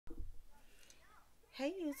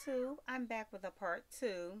Hey YouTube, I'm back with a part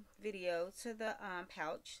 2 video to the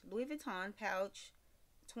pouch, Louis Vuitton pouch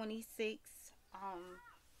 26.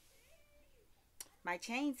 My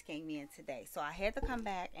chains came in today, so I had to come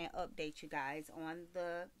back and update you guys on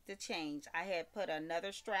the change. I had put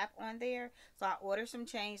another strap on there, so I ordered some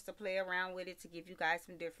chains to play around with it to give you guys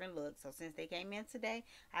some different looks. So since they came in today,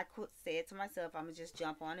 I said to myself, I'm gonna just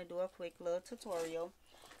jump on and do a quick little tutorial.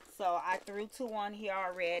 So I threw two on here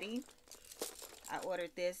already. I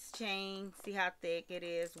ordered this chain. See how thick it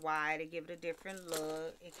is, wide, to give it a different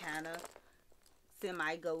look. It kind of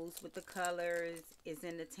semi goes with the colors. It's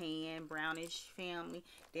in the tan, brownish family.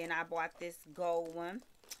 Then I bought this gold one.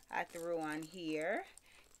 I threw on here.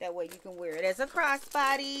 That way you can wear it as a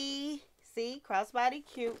crossbody. See, crossbody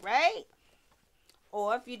cute, right?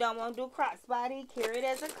 Or if you don't want to do crossbody, carry it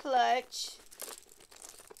as a clutch.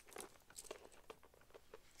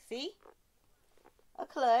 See? A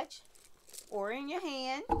clutch. Or in your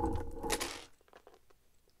hand.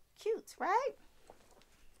 Cute, right?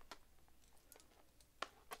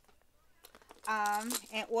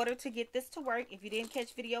 In order to get this to work, if you didn't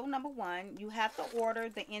catch video number 1, you have to order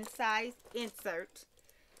the inside insert.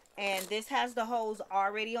 And this has the hose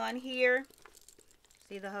already on here.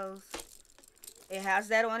 See the hose? It has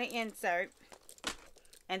that on the insert.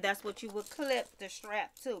 And that's what you would clip the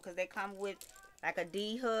strap to, because they come with like a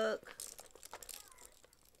D-hook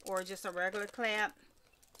or just a regular clamp.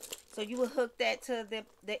 So you would hook that to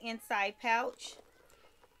the inside pouch,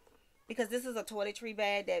 because this is a toiletry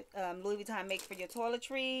bag that Louis Vuitton makes for your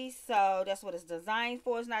toiletries. So that's what it's designed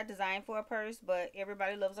for. It's not designed for a purse, but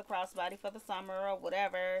everybody loves a crossbody for the summer or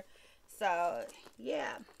whatever. So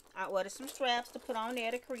yeah, I ordered some straps to put on there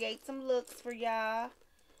to create some looks for y'all.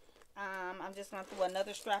 I'm just going to throw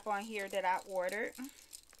another strap on here that I ordered.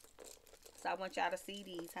 So I want y'all to see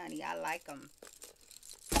these, honey. I like them.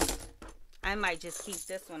 I might just keep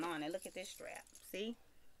this one on. And look at this strap. See?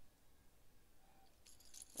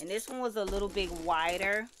 And this one was a little bit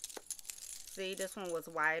wider. See, this one was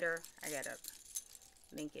wider. I gotta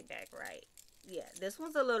link it back right. Yeah, this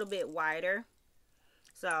one's a little bit wider.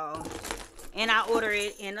 So, and I ordered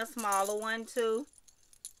it in a smaller one too.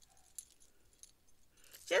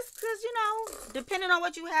 Just because, you know, depending on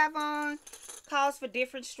what you have on, calls for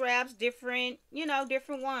different straps, different, you know,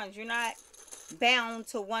 different ones. You're not bound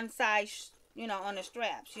to one size, you know, on the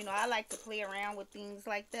straps. You know, I like to play around with things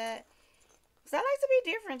like that. So I like to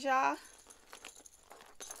be different, y'all.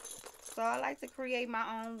 So I like to create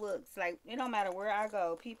my own looks. Like, it don't matter where I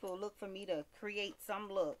go, people look for me to create some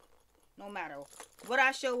look. No matter what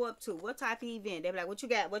I show up to, what type of event. They be like, what you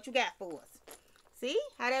got? What you got for us? See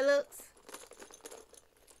how that looks?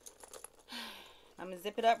 I'm going to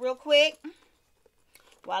zip it up real quick.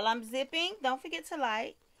 While I'm zipping, don't forget to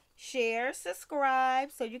like, share,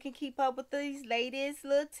 subscribe, so you can keep up with these latest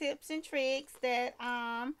little tips and tricks that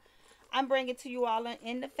I'm bringing to you all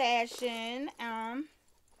in the fashion. And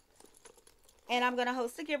I'm going to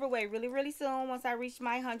host a giveaway really soon. Once I reach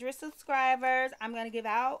my 100 subscribers, I'm going to give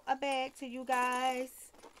out a bag to you guys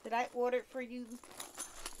that I ordered for you.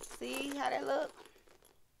 See how that look?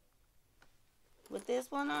 With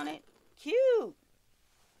this one on it. Cute.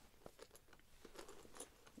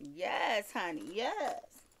 Yes, honey. Yes.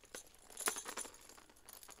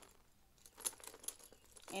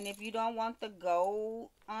 And if you don't want the gold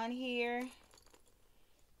on here,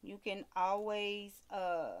 you can always,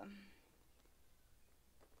 I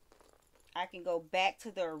can go back to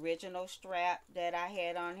the original strap that I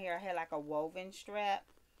had on here. I had like a woven strap.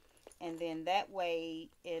 And then that way,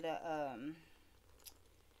 it'll,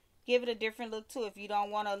 give it a different look too. If you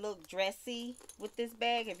don't want to look dressy with this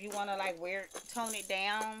bag, if you want to like tone it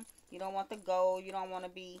down, you don't want the gold, you don't want to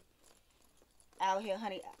be out here,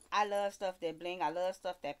 honey. I love stuff that bling. I love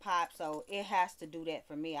stuff that pops. So it has to do that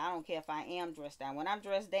for me. I don't care if I am dressed down. When I'm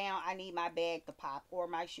dressed down, I need my bag to pop or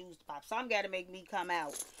my shoes to pop. Some got to make me come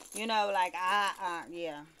out. You know, like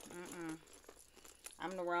yeah.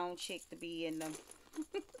 I'm the wrong chick to be in the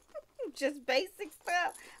just basic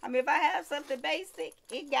stuff. I mean, if I have something basic,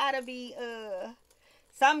 it gotta be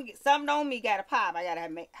something on me gotta pop. I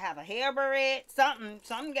gotta have a hair barrette,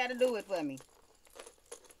 something gotta do it for me.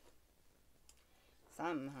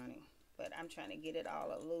 Something, honey. But I'm trying to get it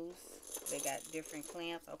all loose. They got different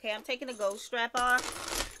clamps. Okay, I'm taking the gold strap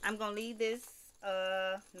off. I'm gonna leave this.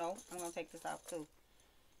 No, I'm gonna take this off too.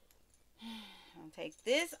 I'm gonna take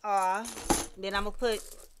this off. Then I'm gonna put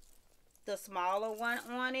the smaller one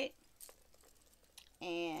on it.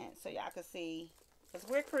 And so y'all can see, because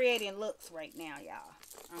we're creating looks right now, y'all.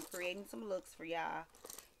 I'm creating some looks for y'all.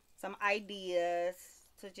 Some ideas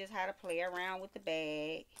to just how to play around with the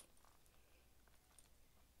bag.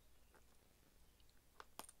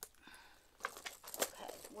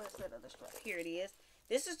 opposite of the strap. Here it is.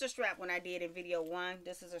 This is the strap when I did in video 1.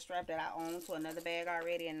 This is a strap that I own to another bag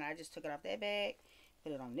already, and I just took it off that bag,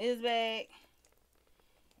 put it on this bag,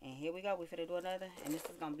 and here we go. We finna do another, and this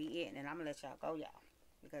is gonna be it, and I'm gonna let y'all go, y'all,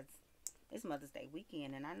 because it's Mother's Day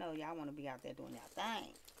weekend, and I know y'all want to be out there doing y'all thing.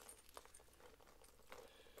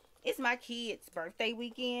 It's my kid's birthday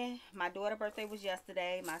weekend. My daughter's birthday was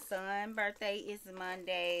yesterday. My son's birthday is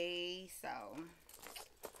Monday. So,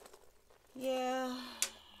 yeah.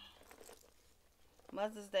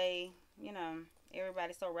 Mother's Day, you know,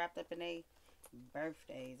 everybody's so wrapped up in their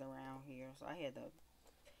birthdays around here. So, I had to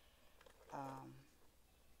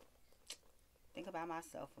think about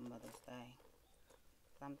myself for Mother's Day.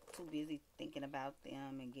 I'm too busy thinking about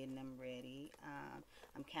them and getting them ready.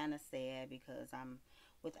 I'm kind of sad because I'm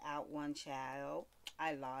without one child.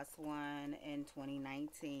 I lost one in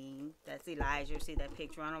 2019. That's Elijah. See that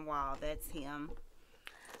picture on the wall? That's him.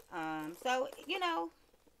 So, you know,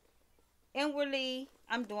 inwardly,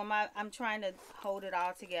 I'm trying to hold it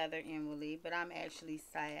all together inwardly, but I'm actually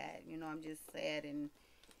sad. You know, I'm just sad, and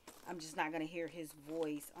I'm just not going to hear his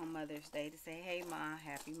voice on Mother's Day to say, hey, Ma,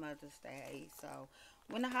 happy Mother's Day. So,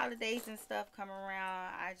 when the holidays and stuff come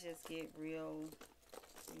around, I just get real,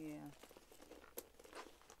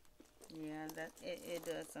 yeah, that it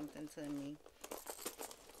does something to me.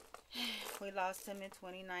 We lost him in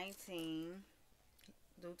 2019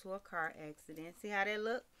 due to a car accident. See how that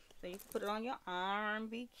look? So you can put it on your arm,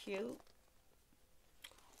 be cute.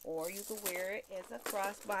 Or you could wear it as a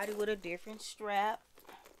crossbody with a different strap.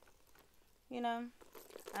 You know,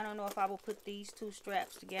 I don't know if I will put these two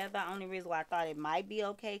straps together. Only reason why I thought it might be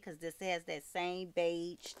okay, because this has that same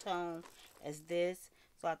beige tone as this.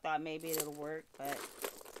 So I thought maybe it'll work, but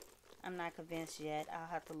I'm not convinced yet.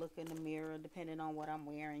 I'll have to look in the mirror depending on what I'm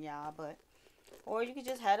wearing, y'all. But, or you could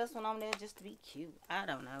just have this one on there just to be cute. I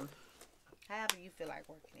don't know. However you feel like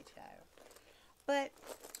working it, child. But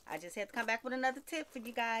I just had to come back with another tip for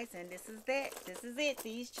you guys, and this is that. This is it.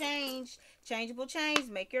 These changeable chains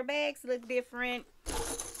make your bags look different.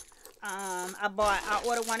 I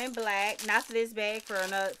ordered one in black, not for this bag, for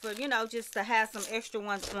another, for, you know, just to have some extra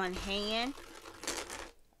ones on hand.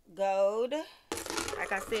 Gold.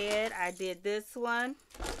 Like I said, I did this one.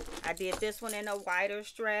 I did this one in a wider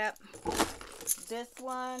strap. This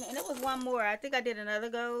one, and it was one more. I think I did another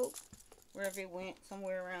gold. Wherever it went,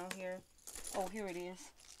 somewhere around here. Oh, here it is.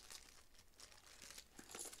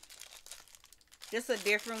 This is a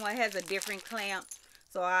different one. It has a different clamp.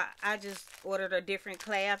 So I just ordered a different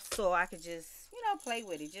clasp so I could just, you know, play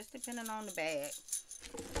with it. Just depending on the bag.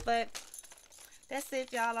 But that's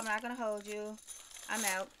it, y'all. I'm not going to hold you. I'm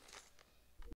out.